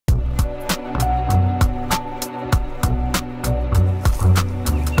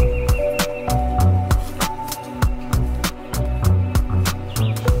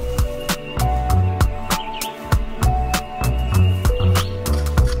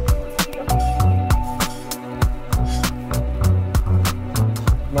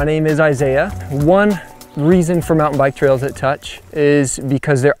My name is Isaiah. One reason for mountain bike trails at Touch is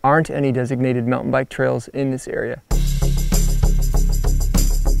because there aren't any designated mountain bike trails in this area.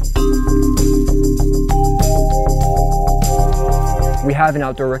 We have an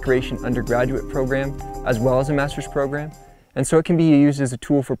outdoor recreation undergraduate program as well as a master's program, and so it can be used as a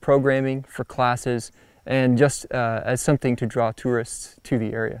tool for programming, for classes, and just as something to draw tourists to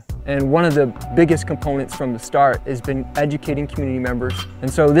the area. And one of the biggest components from the start has been educating community members.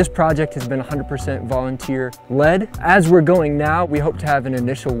 And so this project has been 100% volunteer led. As we're going now, we hope to have an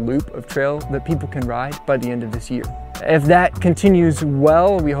initial loop of trail that people can ride by the end of this year. If that continues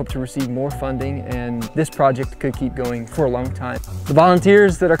well, we hope to receive more funding, and this project could keep going for a long time. The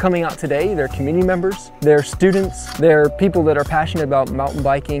volunteers that are coming out today, they're community members, they're students, they're people that are passionate about mountain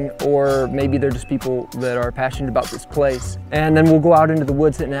biking, or maybe they're just people that are passionate about this place. And then we'll go out into the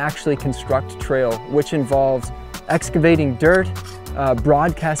woods and actually construct a trail, which involves excavating dirt,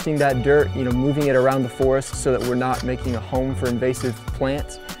 broadcasting that dirt, moving it around the forest so that we're not making a home for invasive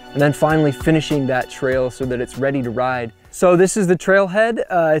plants, and then finally finishing that trail so that it's ready to ride. So this is the trailhead.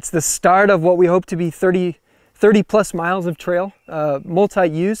 It's the start of what we hope to be 30 plus miles of trail,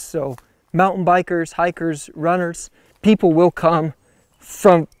 multi-use, so mountain bikers, hikers, runners, people will come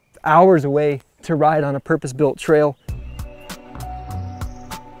from hours away to ride on a purpose-built trail.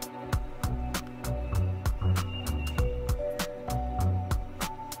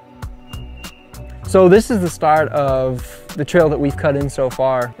 So this is the start of the trail that we've cut in so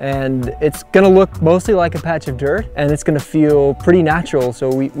far, and it's gonna look mostly like a patch of dirt, and it's gonna feel pretty natural. So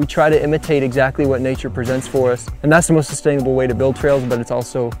we try to imitate exactly what nature presents for us, and that's the most sustainable way to build trails, but it's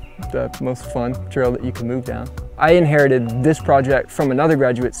also the most fun trail that you can move down. I inherited this project from another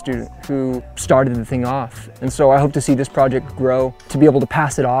graduate student who started the thing off, and so I hope to see this project grow, to be able to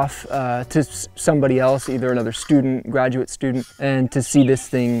pass it off to somebody else, either another student, graduate student, and to see this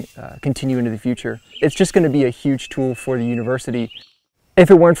thing continue into the future. It's just going to be a huge tool for the university.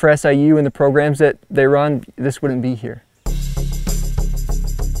 If it weren't for SIU and the programs that they run, this wouldn't be here.